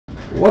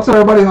What's up,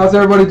 everybody? How's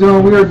everybody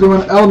doing? We are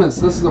doing elements.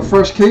 This is the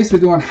first case. We're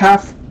doing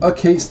half a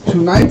case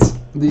tonight.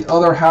 The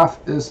other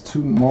half is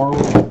tomorrow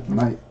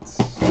night.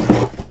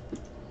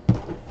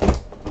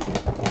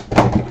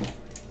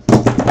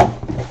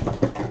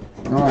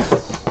 All right.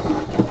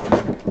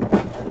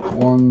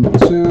 1,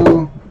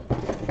 2,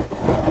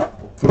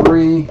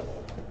 3,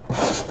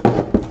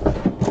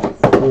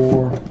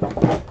 4,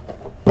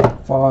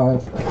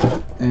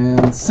 5,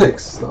 and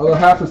 6. The other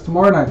half is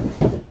tomorrow night.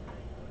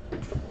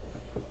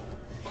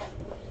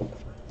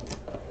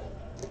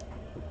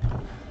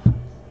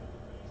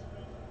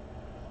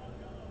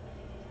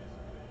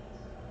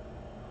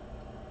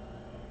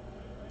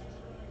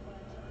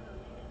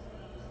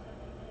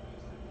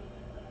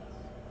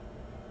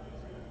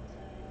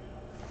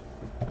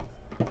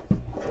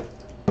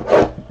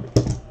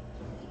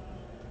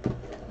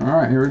 All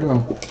right, here we go.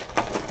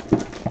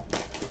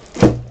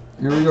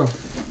 Here we go.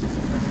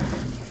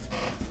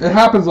 It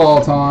happens all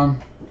the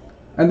time.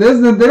 And they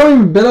don't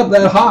even bid up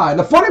that high.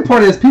 The funny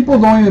part is people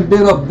don't even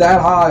bid up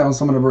that high on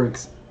some of the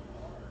breaks.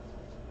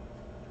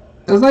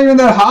 It's not even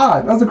that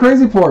high. That's the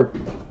crazy part.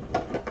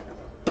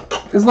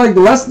 It's like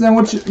less than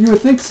what you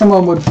would think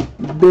someone would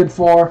bid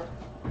for.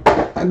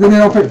 And then they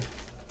don't pay.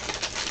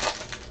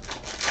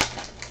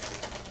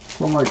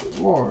 So I'm like,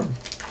 Lord,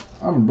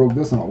 I haven't broke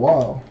this in a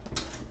while.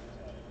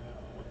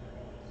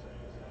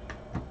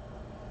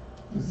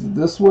 Is it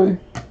this way?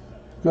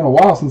 It's been a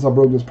while since I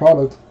broke this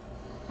product.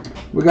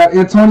 We got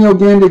Antonio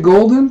Gandy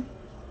Golden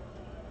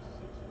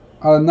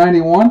out of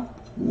 91,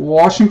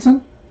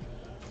 Washington.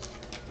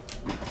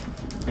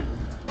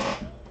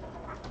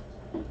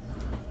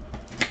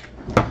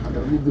 I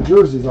gotta leave the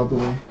jerseys out the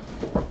way.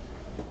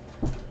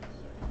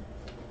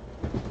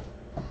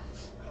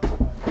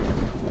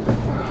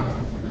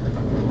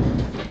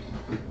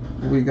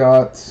 We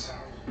got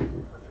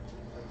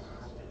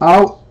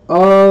out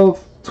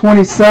of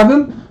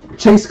 27.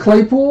 Chase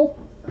Claypool.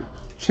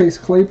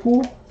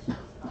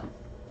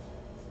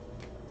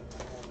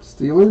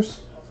 Steelers.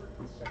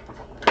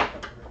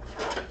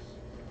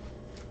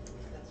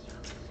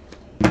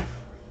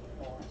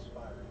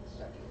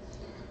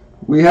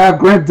 We have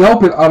Grant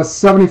Delpit out of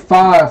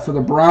 75 for the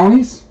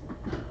Brownies.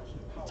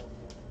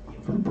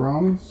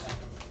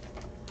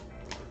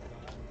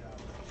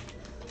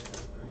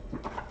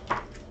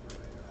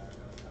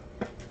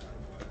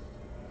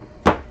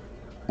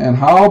 And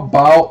how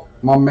about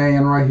my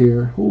man right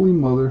here? Holy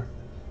mother.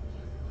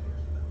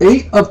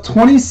 8 of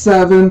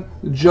 27,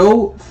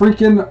 Joe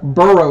freaking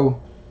Burrow.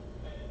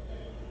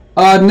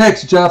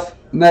 Next, Jeff.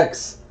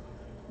 Next.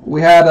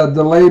 We had a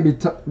delay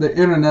the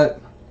internet.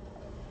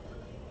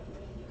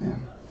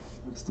 Man,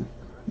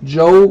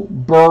 Joe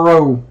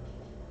Burrow.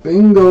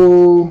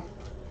 Bingo.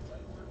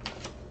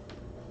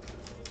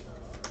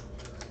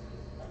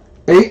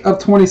 8 of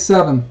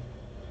 27.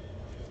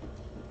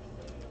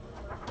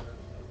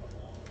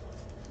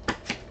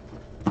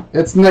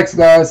 It's next,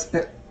 guys.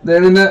 The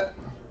internet.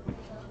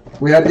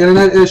 We had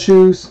internet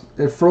issues.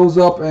 It froze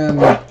up and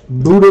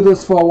booted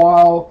us for a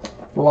while,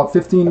 for about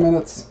 15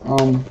 minutes.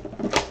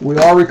 We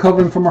are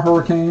recovering from a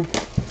hurricane,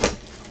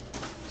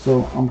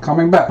 so I'm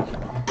coming back.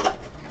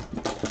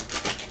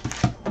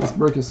 This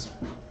break is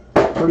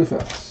pretty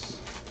fast.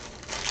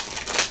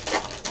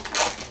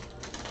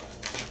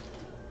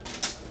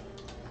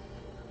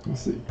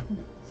 Let's see.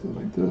 So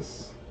like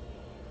this.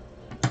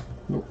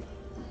 Nope.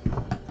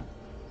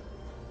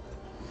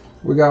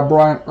 We got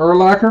Brian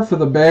Urlacher for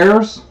the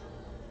Bears.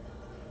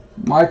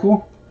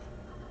 Michael.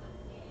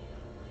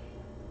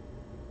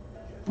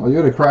 Oh,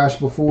 you'd have crashed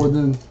before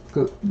then.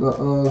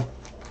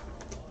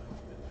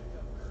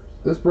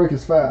 This break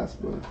is fast,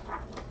 but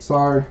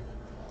sorry.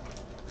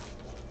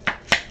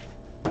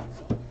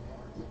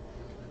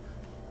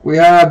 We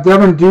have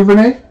Devin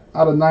Duvernay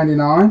out of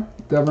 99.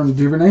 Devin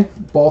Duvernay,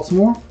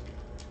 Baltimore.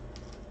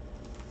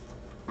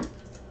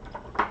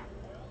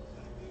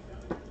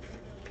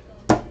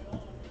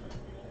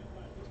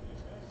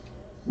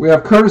 We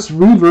have Curtis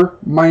Weaver,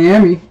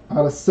 Miami,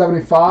 out of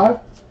 75.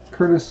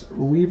 Curtis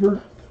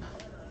Weaver.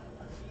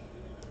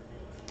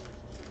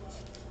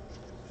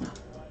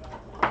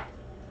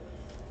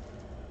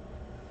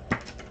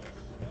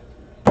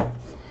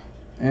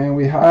 And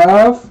we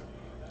have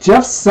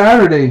Jeff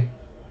Saturday,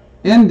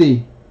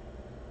 Indy.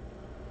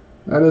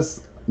 That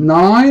is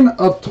 9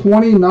 of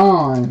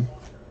 29.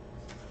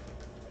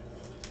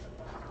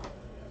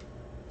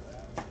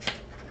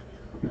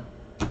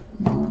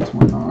 9 of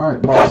 29. All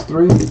right, box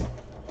 3.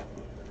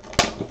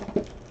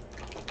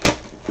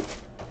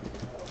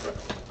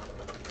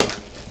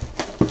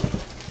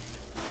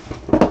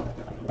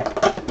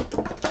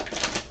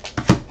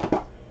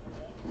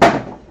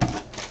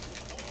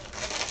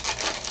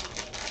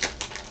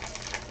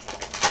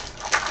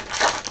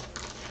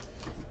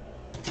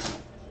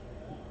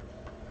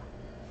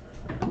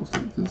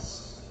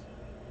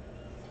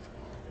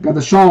 Got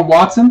Deshaun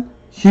Watson,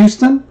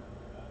 Houston,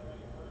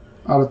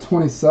 out of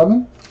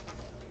 27.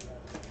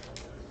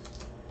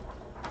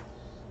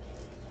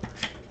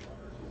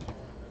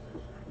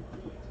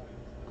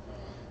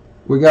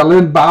 We got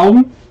Lynn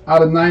Bowden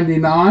out of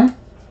 99.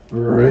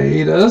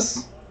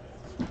 Raiders.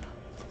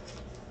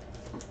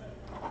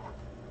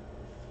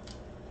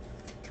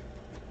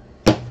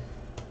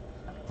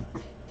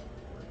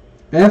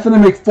 Anthony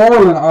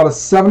McFarland out of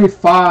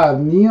 75.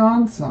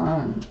 Neon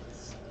signs.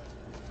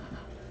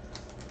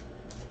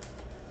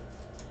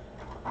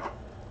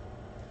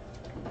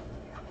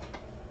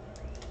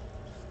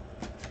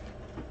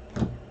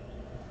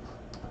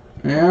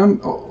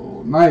 And,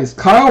 oh, nice.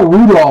 Kyle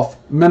Rudolph,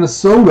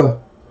 Minnesota.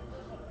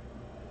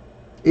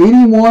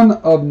 81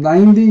 of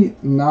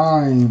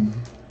 99.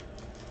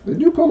 They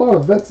do put a lot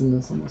of vets in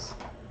this almost.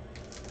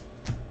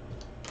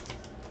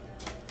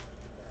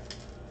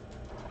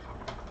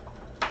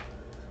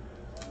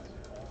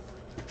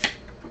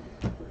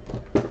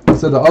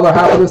 So the other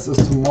half of this is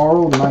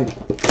tomorrow night.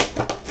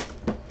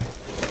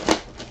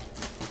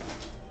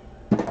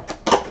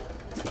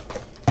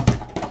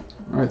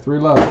 All right, 3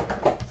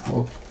 left.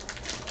 Well,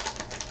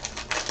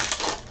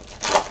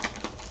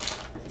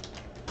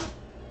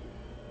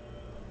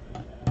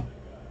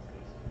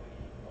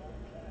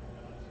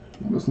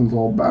 this one's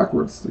all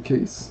backwards, the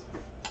case.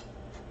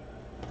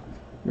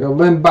 We have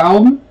Lynn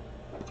Bowden.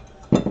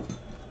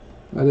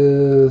 That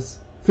is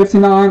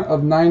 59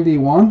 of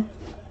 91.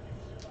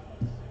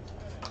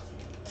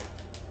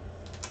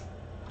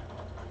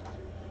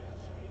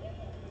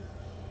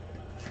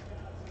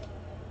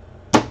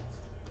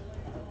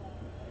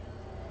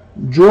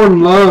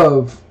 Jordan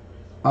Love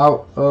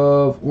out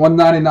of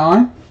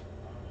 199.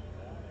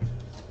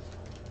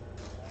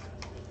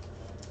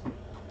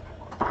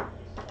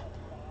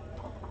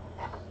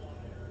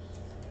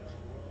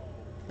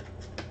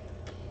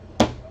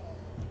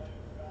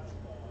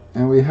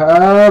 And we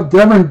have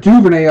Devin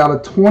Duvernay out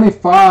of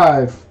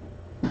 25.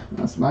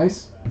 That's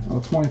nice. Out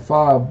of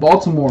 25.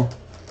 Baltimore.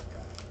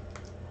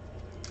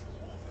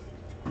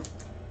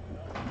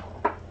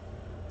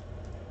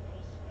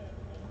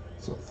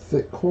 It's a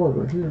thick cord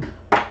right here.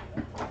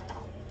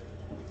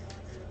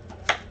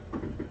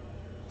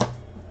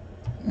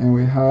 And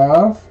we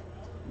have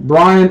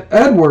Brian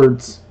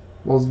Edwards,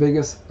 Las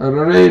Vegas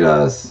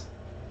Raiders.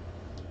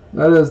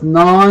 That is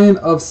 9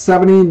 of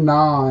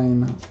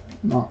 79.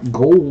 Not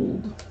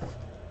gold.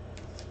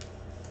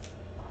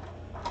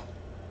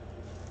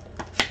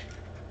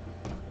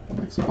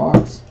 Next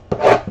box.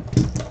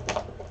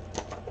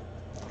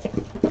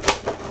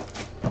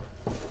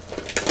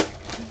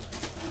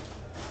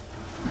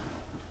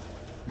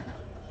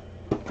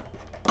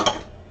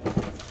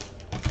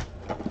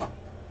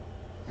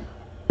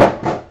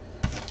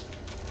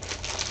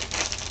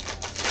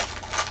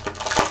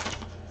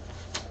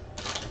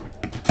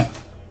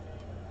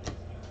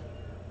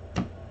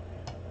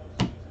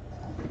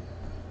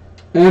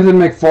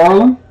 Anthony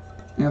McFarland.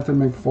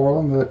 Anthony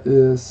McFarland, that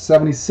is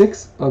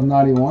 76 of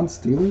 91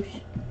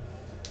 Steelers.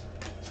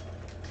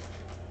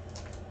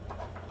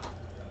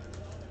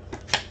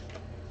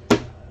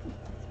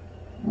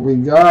 We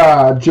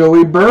got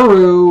Joey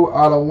Burrow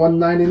out of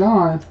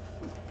 199.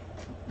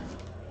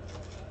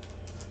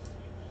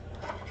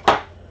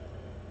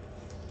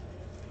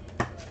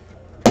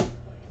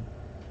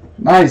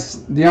 Nice.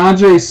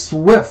 DeAndre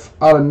Swift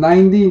out of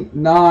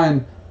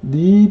 99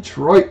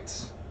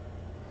 Detroit.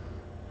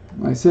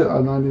 Nice hit out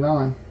of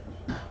 99.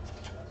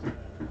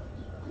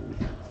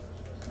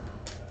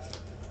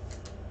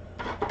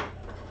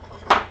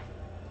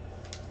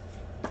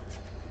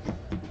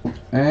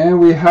 And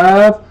we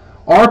have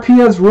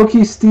RPS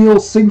Rookie Steel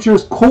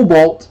Signatures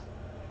Cobalt.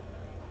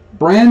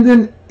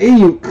 Brandon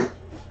Ayuk.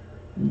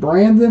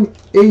 Brandon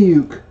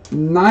Ayuk.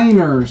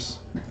 Niners.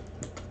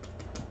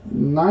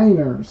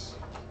 Niners.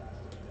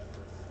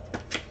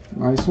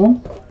 Nice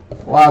one.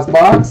 Last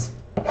box.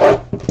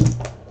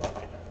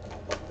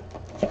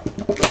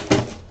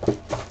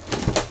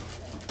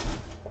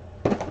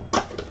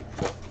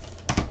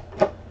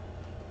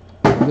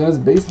 Then it's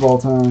baseball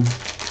time.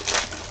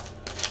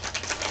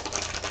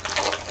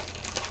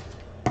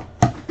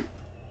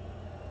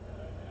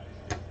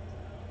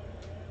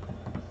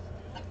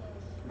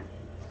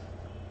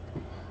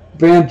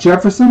 Van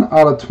Jefferson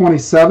out of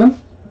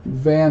 27.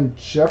 Van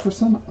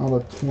Jefferson out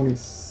of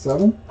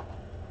 27.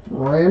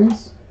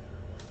 Rams.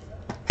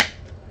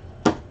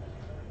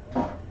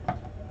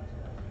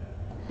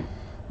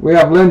 We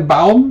have Lynn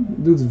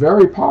Bowden. Dude's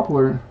very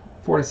popular.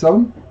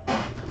 47.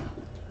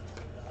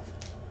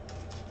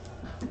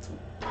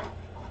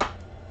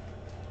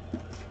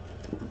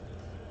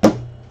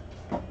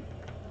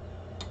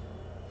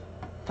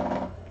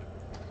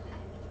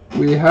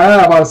 We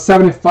have out of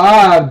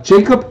 75,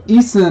 Jacob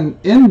Eason,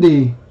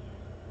 Indy.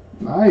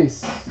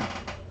 Nice.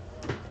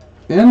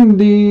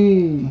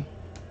 Indy.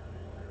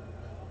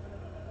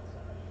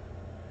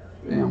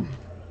 Bam.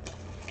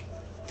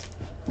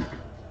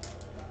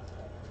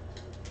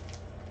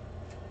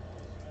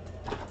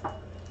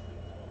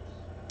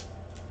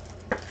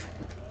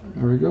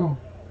 There we go.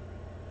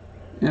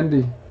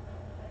 Indy.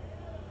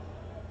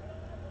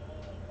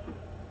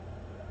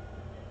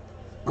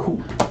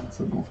 Cool. That's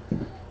a good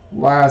one.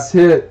 Last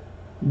hit.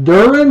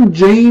 Derwin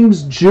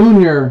James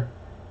Jr.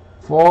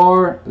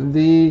 for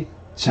the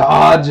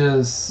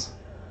Chargers.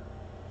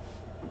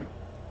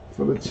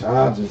 For the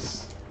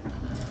Chargers.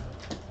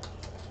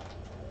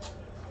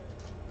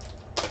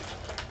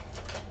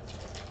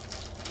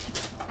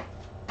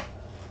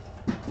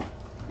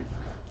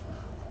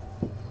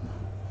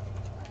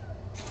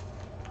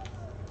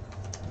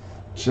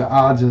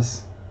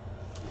 Charges.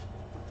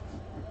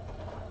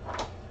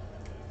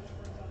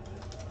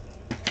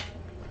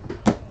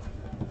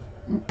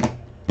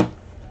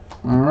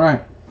 All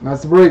right,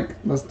 that's the break.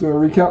 Let's do a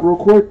recap real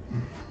quick.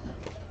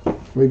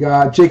 We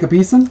got Jacob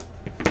Eason,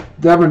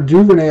 Devin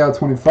Duvernay out of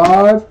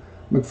 25,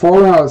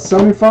 McFarland out of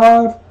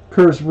 75,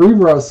 Curtis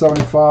Reaver out of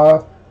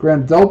 75,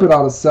 Grant Delpit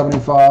out of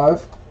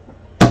 75.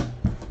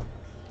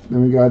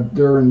 Then we got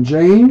Derwin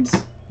James,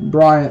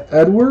 Brian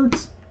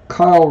Edwards,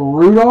 Kyle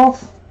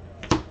Rudolph,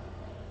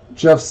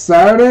 Jeff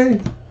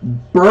Saturday,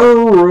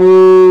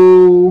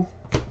 Burrow.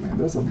 Man,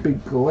 there's a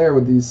big glare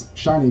with these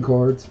shiny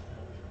cards.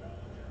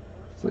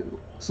 It's like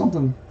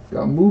something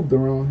got moved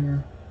around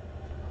here.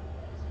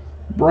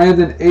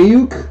 Brandon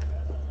Ayuk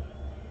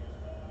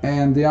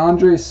and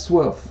DeAndre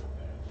Swift.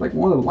 Like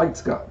one of the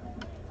lights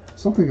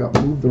something got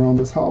moved around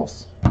this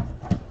house.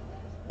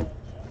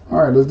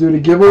 All right, let's do the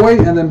giveaway,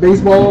 and then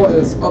baseball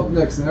is up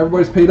next, and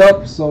everybody's paid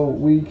up, so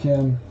we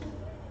can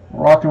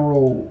rock and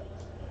roll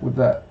with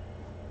that.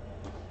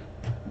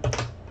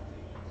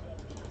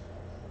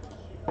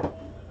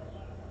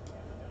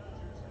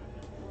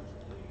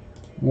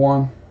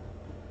 One,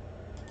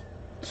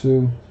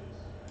 2,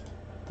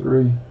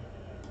 3,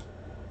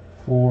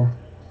 4,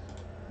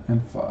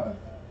 and 5.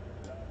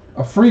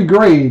 A free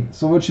grade.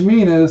 So what you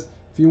mean is,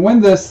 if you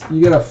win this, you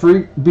get a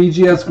free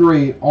BGS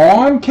grade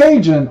on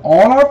Cajun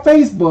on our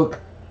Facebook.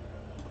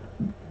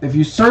 If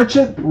you search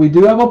it, we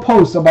do have a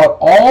post about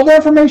all the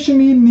information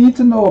you need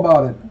to know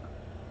about it.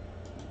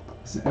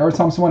 So every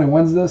time somebody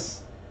wins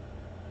this,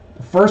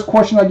 the first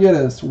question I get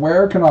is,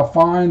 where can I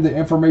find the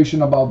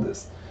information about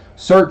this?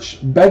 Search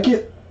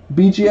Beckett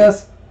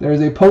BGS.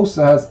 There's a post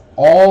that has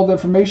all the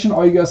information.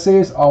 All you gotta say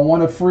is, I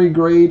want a free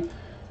grade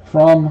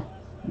from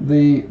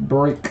the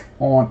break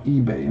on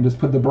eBay, and just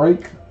put the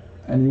break,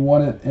 and you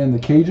want it in the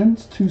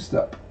Cajuns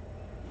 2-step.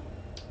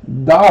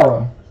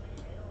 Dara,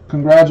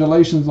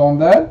 congratulations on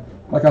that.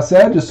 Like I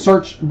said, just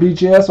search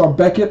BGS or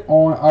Beckett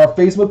on our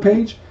Facebook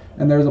page,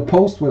 and there's a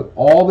post with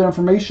all the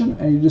information,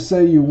 and you just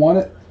say you want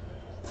it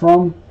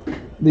from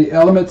the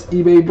Elements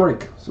eBay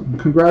break. So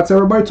congrats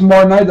everybody.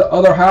 Tomorrow night the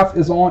other half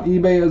is on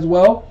eBay as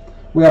well.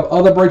 We have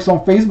other breaks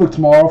on Facebook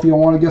tomorrow. If you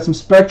want to get some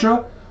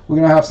Spectra, we're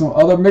going to have some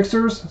other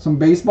mixers, some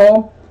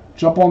baseball.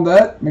 Jump on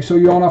that. Make sure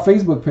you're on our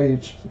Facebook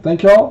page. So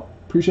thank y'all.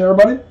 Appreciate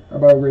everybody.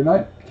 Everybody have a great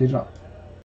night. Cajun out.